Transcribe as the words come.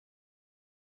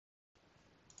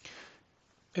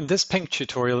In this PYNQ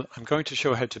tutorial, I'm going to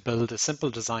show how to build a simple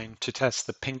design to test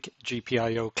the PYNQ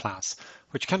GPIO class,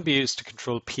 which can be used to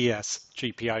control PS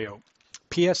GPIO.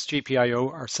 PS GPIO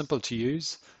are simple to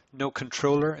use. No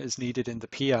controller is needed in the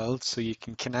PL, so you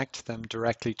can connect them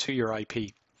directly to your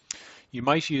IP. You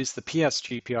might use the PS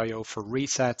GPIO for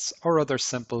resets or other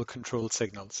simple control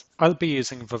signals. I'll be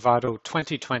using Vivado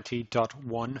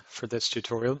 2020.1 for this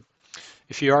tutorial.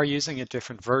 If you are using a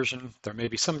different version, there may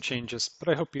be some changes, but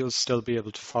I hope you'll still be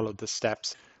able to follow the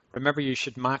steps. Remember, you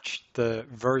should match the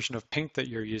version of PYNQ that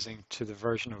you're using to the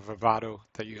version of Vivado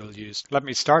that you'll use. Let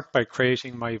me start by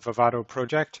creating my Vivado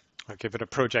project. I'll give it a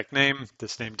project name.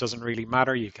 This name doesn't really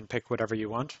matter. You can pick whatever you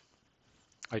want.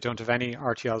 I don't have any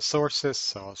RTL sources,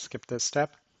 so I'll skip this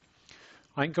step.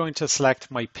 I'm going to select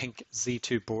my PYNQ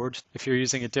Z2 board. If you're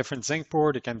using a different Zynq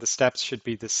board, again, the steps should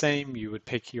be the same. You would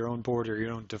pick your own board or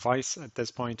your own device at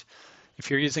this point. If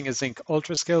you're using a Zynq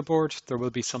UltraScale board, there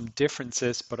will be some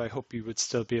differences, but I hope you would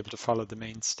still be able to follow the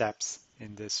main steps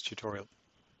in this tutorial.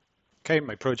 Okay,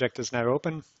 my project is now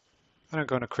open, and I'm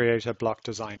going to create a block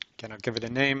design. Again, I'll give it a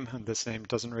name, and this name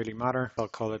doesn't really matter. I'll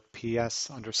call it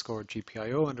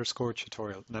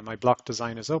PS_GPIO_tutorial. Now my block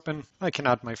design is open. I can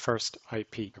add my first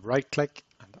IP. Right click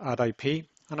and add IP,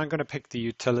 and I'm going to pick the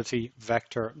utility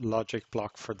vector logic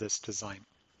block for this design.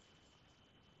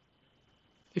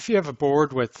 If you have a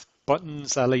board with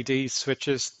buttons, LEDs,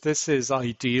 switches, this is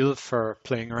ideal for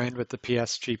playing around with the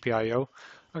PS GPIO.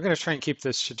 I'm going to try and keep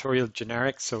this tutorial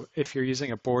generic, so if you're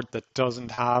using a board that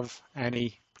doesn't have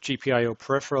any GPIO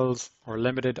peripherals or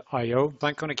limited I/O,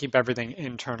 I'm going to keep everything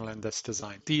internal in this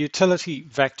design. The utility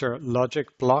vector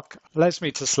logic block allows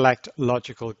me to select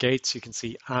logical gates. You can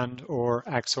see AND, OR,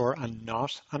 XOR, and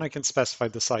NOT, and I can specify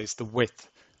the size, the width,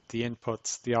 the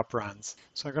inputs, the operands.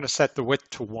 So I'm going to set the width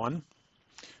to 1,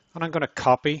 and I'm going to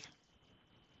copy.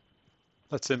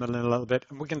 Let's zoom in a little bit,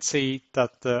 and we can see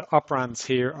that the operands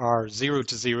here are 0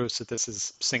 to 0, so this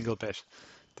is single bit.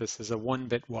 This is a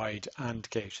 1-bit wide AND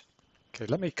gate. Okay,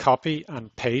 let me copy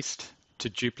and paste to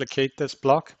duplicate this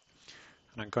block,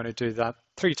 and I'm going to do that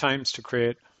 3 times to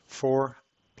create 4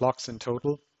 blocks in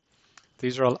total.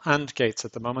 These are all AND gates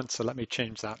at the moment, so let me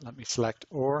change that. Let me select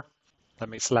OR, let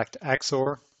me select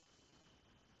XOR,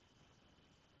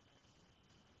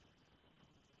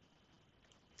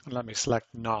 and let me select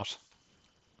NOT.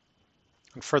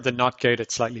 And for the NOT gate,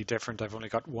 it's slightly different. I've only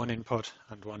got 1 input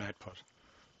and 1 output.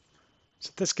 So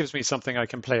this gives me something I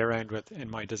can play around with in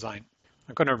my design.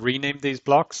 I'm going to rename these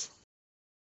blocks.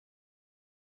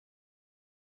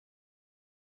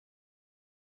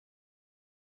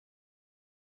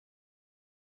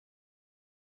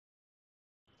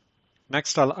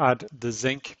 Next, I'll add the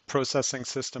Zynq processing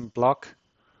system block.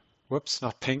 Whoops,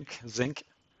 not PYNQ, Zynq.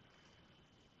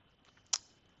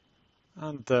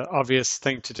 And the obvious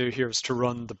thing to do here is to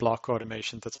run the block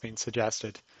automation that's been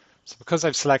suggested. So because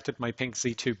I've selected my PYNQ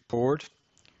Z2 board,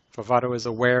 Vivado is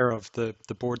aware of the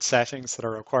board settings that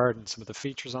are required and some of the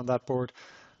features on that board,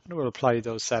 and it will apply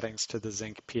those settings to the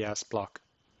Zynq PS block.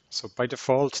 So by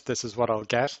default, this is what I'll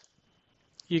get.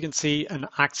 You can see an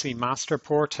AXI master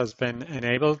port has been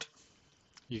enabled.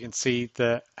 You can see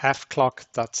the F clock,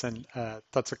 that's a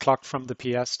clock from the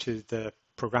PS to the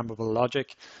programmable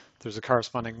logic. There's a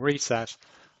corresponding reset,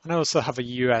 and I also have a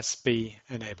USB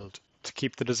enabled. To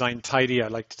keep the design tidy, I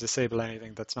like to disable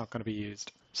anything that's not going to be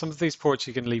used. Some of these ports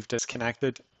you can leave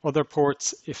disconnected. Other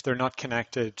ports, if they're not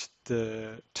connected,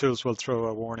 the tools will throw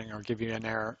a warning or give you an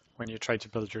error when you try to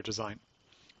build your design.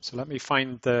 So let me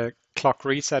find the clock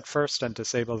reset first and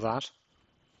disable that.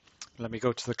 Let me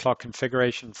go to the clock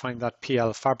configuration, find that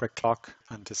PL fabric clock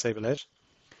and disable it.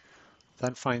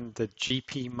 Then find the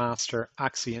GP master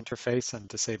AXI interface and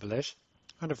disable it.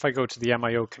 And if I go to the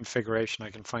MIO configuration, I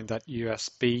can find that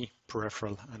USB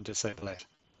peripheral and disable it.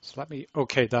 So let me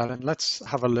OK that, and let's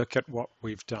have a look at what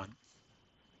we've done.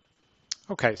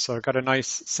 Okay, so I've got a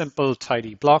nice, simple,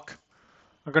 tidy block.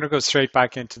 I'm going to go straight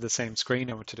back into the same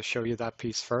screen. I wanted to show you that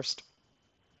piece first.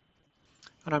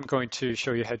 And I'm going to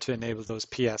show you how to enable those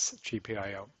PS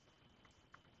GPIO.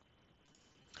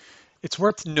 It's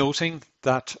worth noting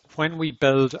that when we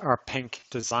build our PYNQ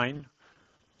design,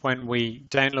 when we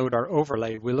download our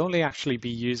overlay, we'll only actually be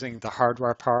using the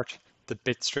hardware part, the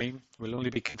bit stream. We'll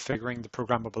only be configuring the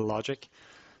programmable logic.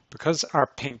 Because our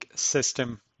PYNQ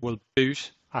system will boot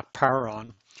at power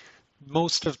on,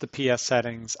 most of the PS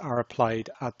settings are applied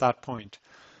at that point.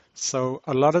 So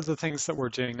a lot of the things that we're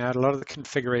doing now, a lot of the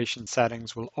configuration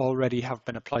settings will already have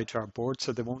been applied to our board,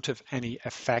 so they won't have any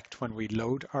effect when we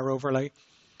load our overlay.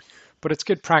 But it's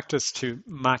good practice to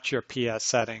match your PS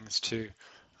settings to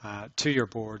your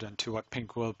board and to what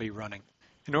PYNQ will be running.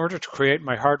 In order to create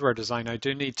my hardware design, I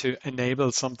do need to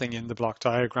enable something in the block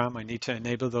diagram. I need to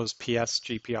enable those PS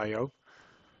GPIO.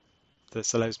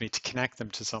 This allows me to connect them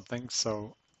to something.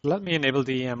 So let me enable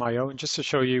the EMIO, and just to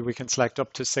show you, we can select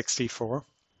up to 64.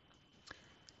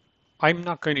 I'm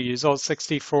not going to use all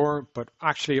 64, but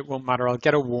actually it won't matter. I'll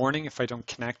get a warning if I don't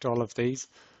connect all of these,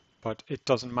 but it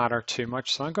doesn't matter too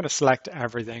much. So I'm going to select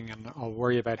everything, and I'll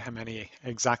worry about how many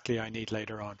exactly I need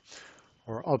later on,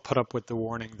 or I'll put up with the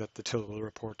warning that the tool will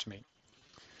report to me.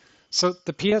 So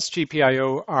the PS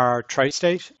GPIO are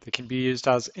tri-state. They can be used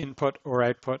as input or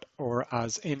output or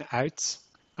as in-outs.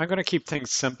 I'm going to keep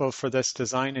things simple for this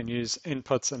design and use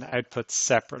inputs and outputs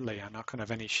separately. I'm not going to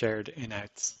have any shared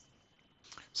in-outs.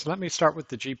 So let me start with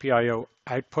the GPIO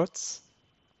outputs.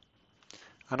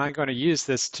 And I'm going to use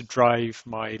this to drive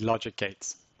my logic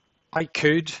gates. I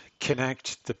could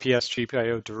connect the PS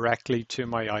GPIO directly to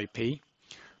my IP.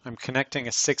 I'm connecting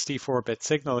a 64-bit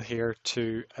signal here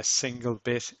to a single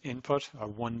bit input, a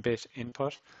 1-bit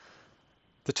input.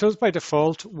 The tools by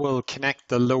default will connect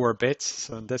the lower bits,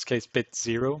 so in this case bit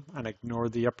 0, and ignore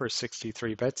the upper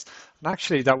 63 bits. And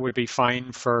actually that would be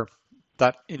fine for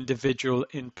that individual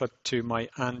input to my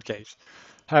AND gate.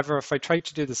 However, if I try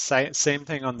to do the same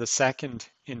thing on the second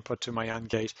input to my AND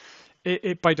gate,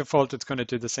 by default, it's going to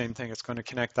do the same thing. It's going to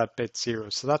connect that bit 0.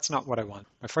 So that's not what I want.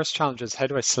 My first challenge is how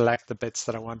do I select the bits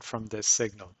that I want from this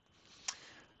signal?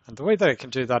 And the way that I can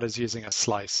do that is using a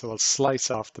slice. So I'll slice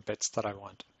off the bits that I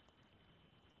want.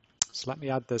 So let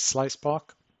me add this slice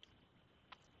block.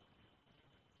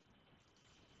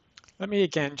 Let me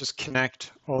again just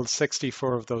connect all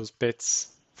 64 of those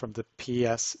bits from the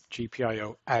PS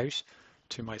GPIO out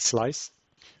to my slice.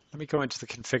 Let me go into the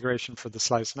configuration for the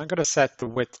slice, and I'm going to set the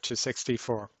width to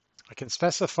 64. I can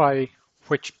specify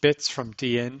which bits from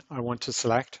DIN I want to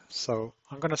select. So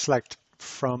I'm going to select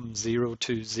from 0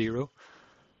 to 0.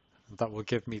 And that will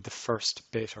give me the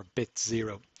first bit, or bit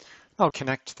 0. I'll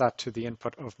connect that to the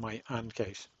input of my AND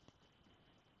gate.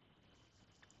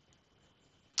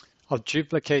 I'll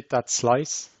duplicate that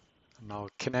slice, and I'll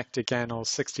connect again all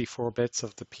 64 bits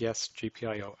of the PS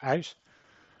GPIO out.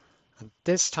 And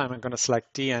this time I'm going to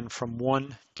select DN from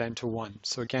 1 down to 1.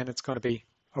 So again, it's going to be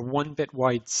a 1-bit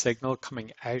wide signal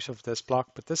coming out of this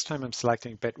block, but this time I'm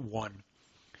selecting bit 1.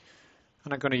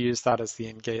 And I'm going to use that as the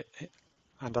in gate,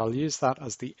 and I'll use that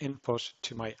as the input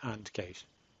to my AND gate.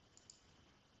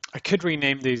 I could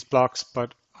rename these blocks,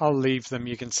 but I'll leave them.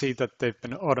 You can see that they've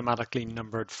been automatically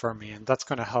numbered for me, and that's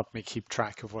going to help me keep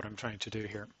track of what I'm trying to do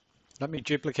here. Let me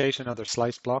duplicate another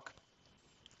slice block.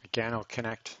 Again, I'll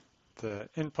connect the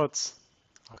inputs,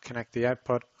 I'll connect the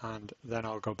output, and then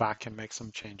I'll go back and make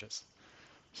some changes.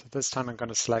 So this time I'm going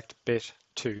to select bit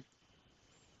 2.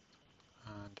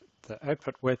 And the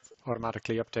output width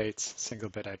automatically updates single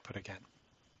bit output again.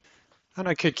 And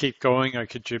I could keep going. I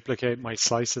could duplicate my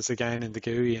slices again in the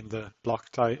GUI in the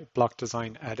block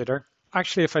design editor.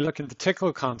 Actually, if I look in the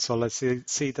Tickle console, I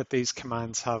see that these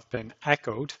commands have been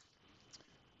echoed,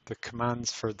 the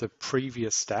commands for the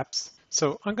previous steps.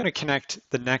 So I'm going to connect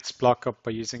the next block up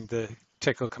by using the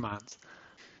Tickle commands.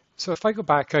 So if I go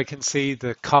back, I can see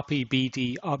the copy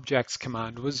BD objects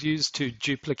command was used to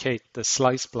duplicate the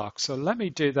slice block. So let me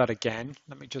do that again.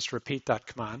 Let me just repeat that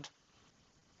command.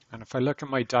 And if I look at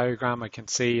my diagram, I can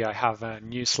see I have a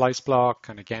new slice block,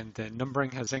 and again, the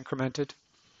numbering has incremented.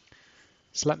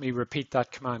 So let me repeat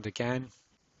that command again,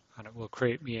 and it will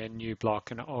create me a new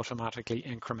block and automatically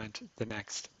increment the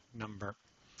next number.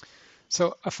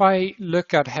 So if I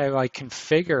look at how I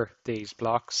configure these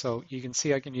blocks, so you can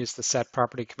see I can use the set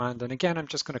property command, and again, I'm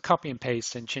just going to copy and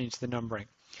paste and change the numbering.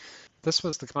 This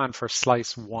was the command for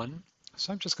slice 1,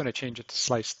 so I'm just going to change it to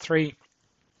slice 3.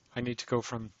 I need to go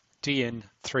from DIN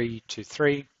 3 to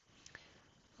 3,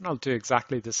 and I'll do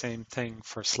exactly the same thing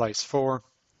for slice 4,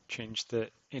 change the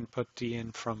input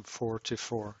DIN from 4 to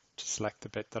 4 to select the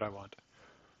bit that I want.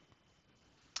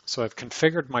 So I've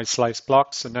configured my slice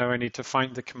blocks, so now I need to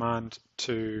find the command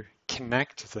to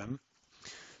connect them.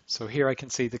 So here I can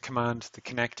see the command, the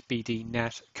connect BD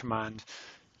net command,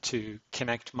 to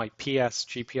connect my PS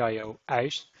GPIO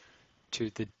out to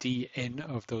the DIN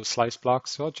of those slice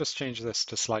blocks. So I'll just change this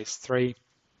to slice 3.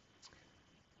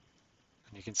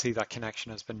 And you can see that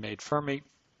connection has been made for me.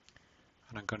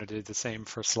 And I'm going to do the same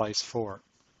for slice 4.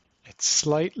 It's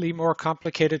slightly more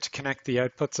complicated to connect the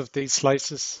outputs of these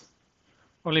slices,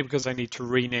 only because I need to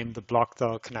rename the block that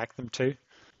I'll connect them to.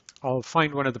 I'll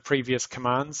find one of the previous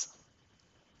commands,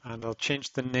 and I'll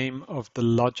change the name of the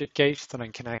logic gate that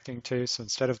I'm connecting to. So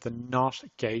instead of the NOT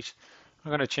gate, I'm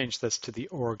going to change this to the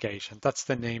OR gate, and that's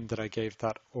the name that I gave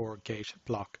that OR gate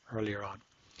block earlier on.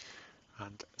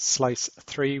 And slice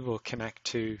 3 will connect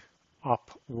to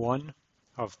op 1.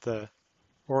 of the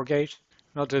OR gate.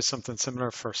 And I'll do something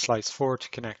similar for slice 4 to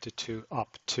connect it to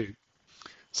op2.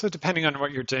 So depending on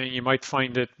what you're doing, you might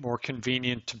find it more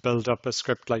convenient to build up a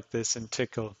script like this in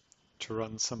Tcl to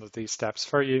run some of these steps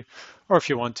for you. Or if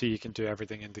you want to, you can do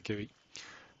everything in the GUI.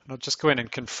 And I'll just go in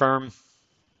and confirm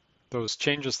those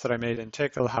changes that I made in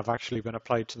Tcl have actually been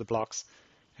applied to the blocks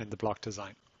in the block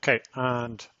design. Okay,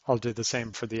 and I'll do the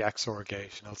same for the XOR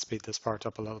gate, and I'll speed this part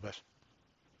up a little bit.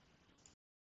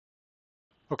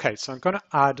 Okay, so I'm going to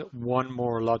add one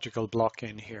more logical block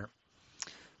in here.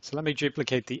 So let me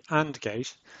duplicate the AND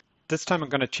gate. This time I'm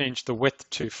going to change the width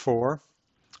to 4.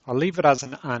 I'll leave it as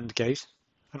an AND gate.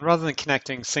 And rather than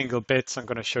connecting single bits, I'm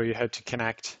going to show you how to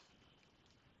connect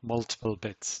multiple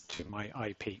bits to my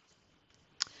IP.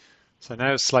 So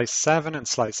now slice 7 and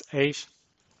slice 8.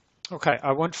 Okay,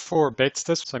 I want 4 bits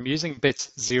this, so I'm using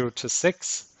bits 0 to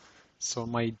 6. So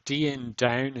my DIN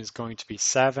down is going to be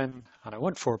 7, and I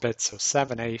want 4 bits, so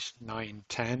 7, 8, 9,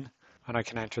 10, and I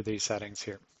can enter these settings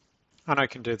here. And I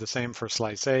can do the same for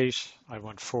slice 8. I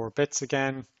want 4 bits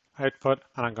again, output,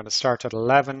 and I'm going to start at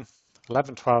 11,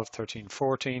 11, 12, 13,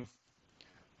 14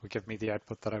 will give me the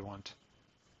output that I want.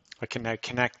 I can now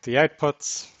connect the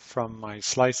outputs from my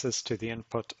slices to the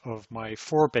input of my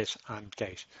 4-bit AND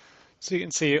gate. So you can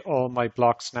see all my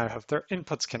blocks now have their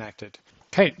inputs connected.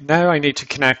 Okay, now I need to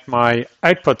connect my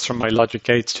outputs from my logic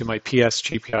gates to my PS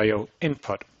GPIO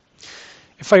input.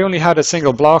 If I only had a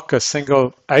single block, a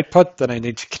single output that I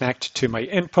need to connect to my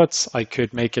inputs, I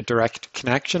could make a direct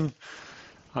connection.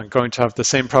 I'm going to have the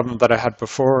same problem that I had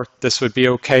before. This would be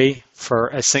okay for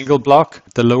a single block.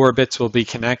 The lower bits will be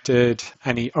connected.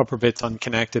 Any upper bits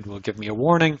unconnected will give me a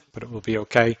warning, but it will be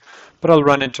okay. But I'll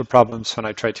run into problems when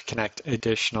I try to connect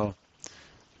additional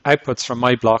outputs from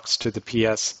my blocks to the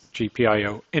PS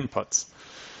GPIO inputs.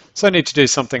 So I need to do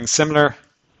something similar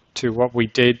to what we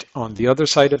did on the other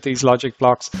side of these logic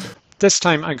blocks. This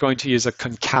time I'm going to use a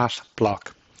concat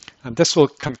block. And this will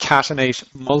concatenate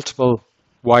multiple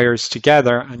wires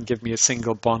together and give me a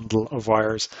single bundle of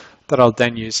wires that I'll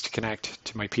then use to connect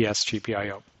to my PS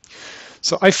GPIO.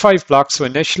 So I have 5 blocks, so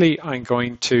initially I'm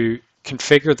going to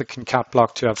configure the concat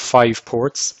block to have 5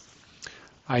 ports.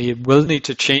 I will need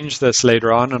to change this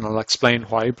later on and I'll explain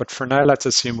why, but for now let's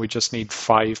assume we just need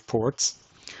 5 ports.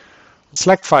 I'll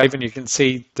select 5 and you can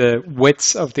see the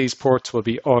widths of these ports will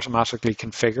be automatically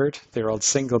configured. They're all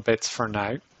single bits for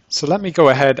now. So let me go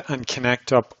ahead and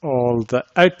connect up all the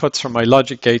outputs from my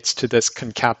logic gates to this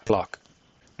concat block.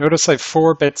 Notice I have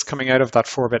 4 bits coming out of that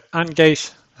 4-bit AND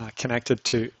gate connected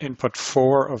to input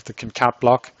 4 of the concat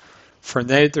block. For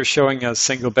now they're showing as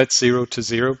single bits 0 to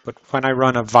 0, but when I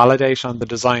run a validate on the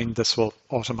design, this will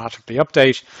automatically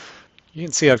update. You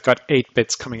can see I've got 8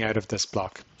 bits coming out of this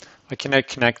block. I can now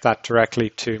connect that directly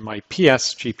to my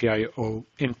PS GPIO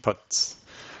inputs.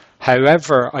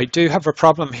 However, I do have a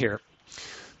problem here.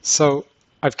 So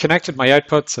I've connected my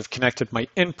outputs, I've connected my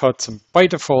inputs, and by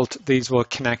default, these will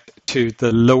connect to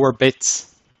the lower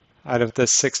bits out of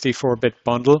this 64-bit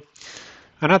bundle.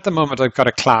 And at the moment, I've got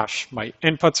a clash. My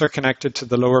inputs are connected to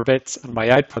the lower bits, and my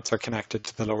outputs are connected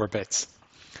to the lower bits.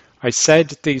 I said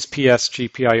these PS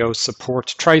GPIO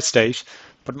support tri-state,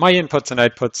 but my inputs and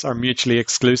outputs are mutually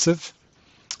exclusive.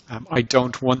 I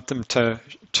don't want them to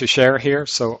share here,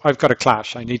 so I've got a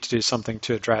clash. I need to do something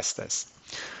to address this.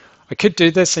 I could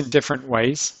do this in different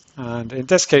ways, and in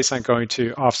this case I'm going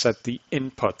to offset the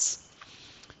inputs.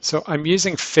 So I'm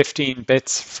using 15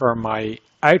 bits for my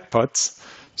outputs,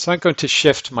 so I'm going to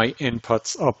shift my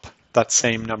inputs up that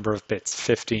same number of bits,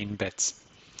 15 bits.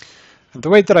 And the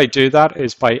way that I do that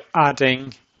is by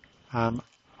adding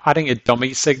a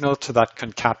dummy signal to that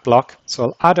concat block. So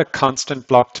I'll add a constant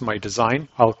block to my design.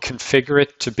 I'll configure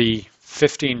it to be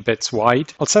 15 bits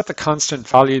wide. I'll set the constant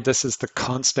value. This is the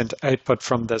constant output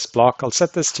from this block. I'll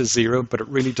set this to 0, but it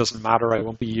really doesn't matter. I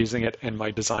won't be using it in my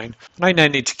design. And I now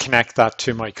need to connect that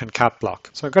to my concat block.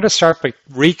 So I'm going to start by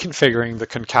reconfiguring the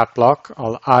concat block.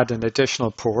 I'll add an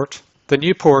additional port. The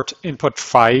new port, input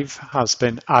 5, has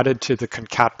been added to the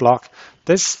concat block.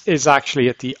 This is actually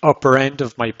at the upper end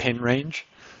of my pin range.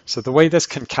 So the way this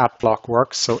concat block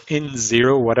works, so in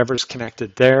 0, whatever's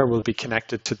connected there will be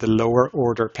connected to the lower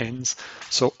order pins.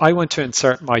 So I want to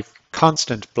insert my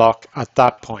constant block at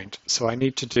that point. So I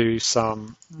need to do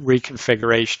some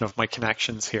reconfiguration of my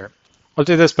connections here. I'll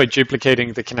do this by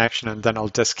duplicating the connection and then I'll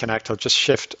disconnect. I'll just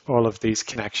shift all of these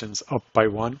connections up by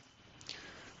 1.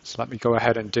 So let me go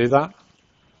ahead and do that.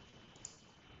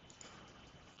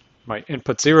 My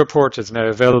input 0 port is now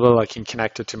available. I can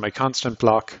connect it to my constant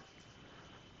block.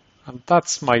 And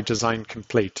that's my design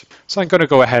complete. So I'm going to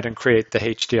go ahead and create the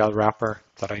HDL wrapper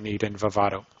that I need in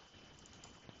Vivado.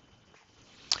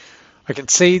 I can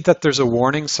see that there's a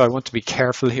warning, so I want to be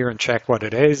careful here and check what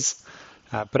it is.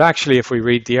 But actually, if we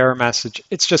read the error message,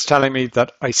 it's just telling me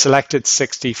that I selected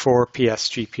 64 PS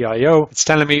GPIO. It's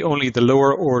telling me only the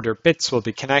lower order bits will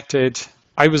be connected.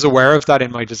 I was aware of that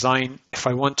in my design. If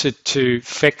I wanted to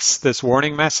fix this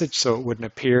warning message so it wouldn't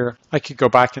appear, I could go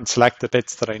back and select the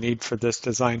bits that I need for this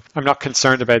design. I'm not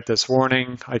concerned about this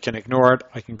warning. I can ignore it.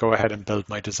 I can go ahead and build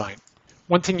my design.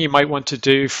 One thing you might want to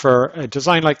do for a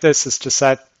design like this is to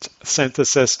set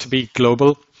synthesis to be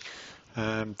global.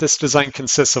 This design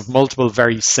consists of multiple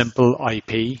very simple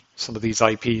IP. Some of these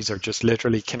IPs are just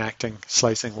literally connecting,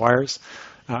 slicing wires.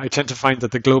 I tend to find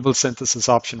that the global synthesis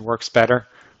option works better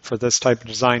for this type of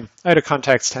design. Out of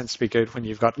context tends to be good when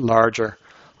you've got larger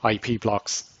IP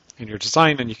blocks in your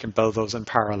design and you can build those in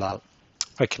parallel.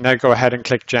 I can now go ahead and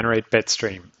click Generate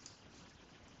Bitstream.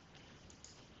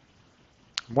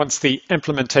 Once the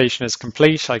implementation is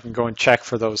complete, I can go and check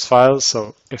for those files.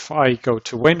 So if I go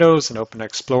to Windows and open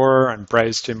Explorer and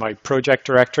browse to my project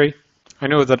directory, I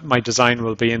know that my design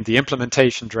will be in the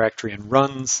implementation directory and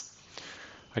runs.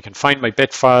 I can find my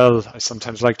bit file. I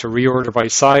sometimes like to reorder by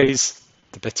size.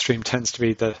 The bitstream tends to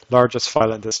be the largest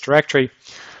file in this directory.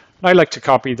 And I like to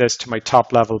copy this to my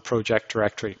top level project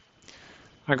directory.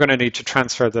 I'm going to need to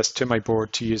transfer this to my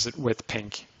board to use it with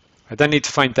PYNQ. I then need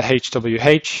to find the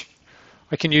HWH.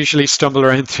 I can usually stumble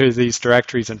around through these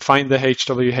directories and find the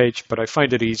HWH, but I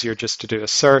find it easier just to do a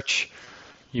search.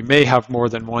 You may have more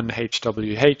than one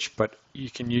HWH, but you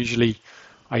can usually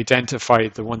identify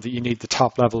the one that you need, the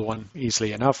top level one,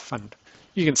 easily enough. And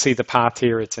you can see the path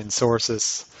here. It's in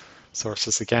sources,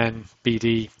 sources again,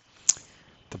 BD,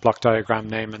 the block diagram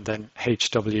name, and then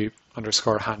HW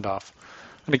underscore handoff.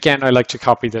 And again, I like to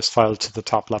copy this file to the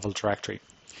top level directory.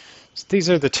 So these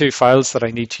are the two files that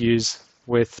I need to use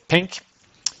with PYNQ.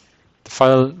 The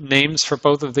file names for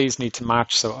both of these need to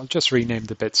match, so I'll just rename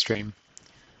the bitstream,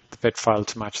 the bit file,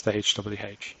 to match the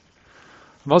HWH.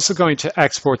 I'm also going to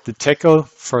export the tickle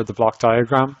for the block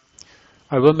diagram.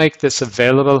 I will make this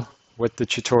available with the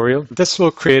tutorial. This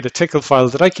will create a tickle file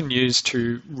that I can use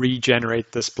to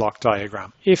regenerate this block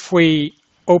diagram. If we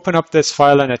open up this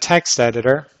file in a text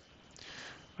editor,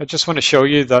 I just want to show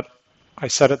you that I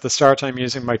said at the start I'm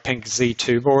using my PYNQ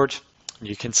Z2 board.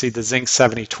 You can see the Zynq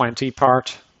 7020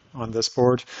 part on this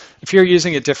board. If you're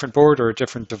using a different board or a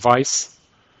different device,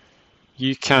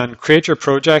 you can create your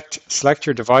project, select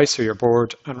your device or your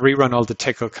board, and rerun all the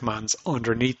tickle commands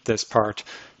underneath this part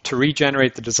to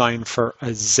regenerate the design for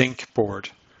a Zynq board.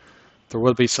 There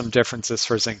will be some differences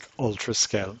for Zynq Ultra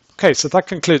Scale. Okay, so that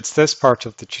concludes this part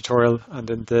of the tutorial, and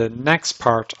in the next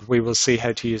part we will see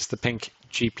how to use the PYNQ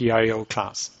GPIO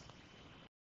class.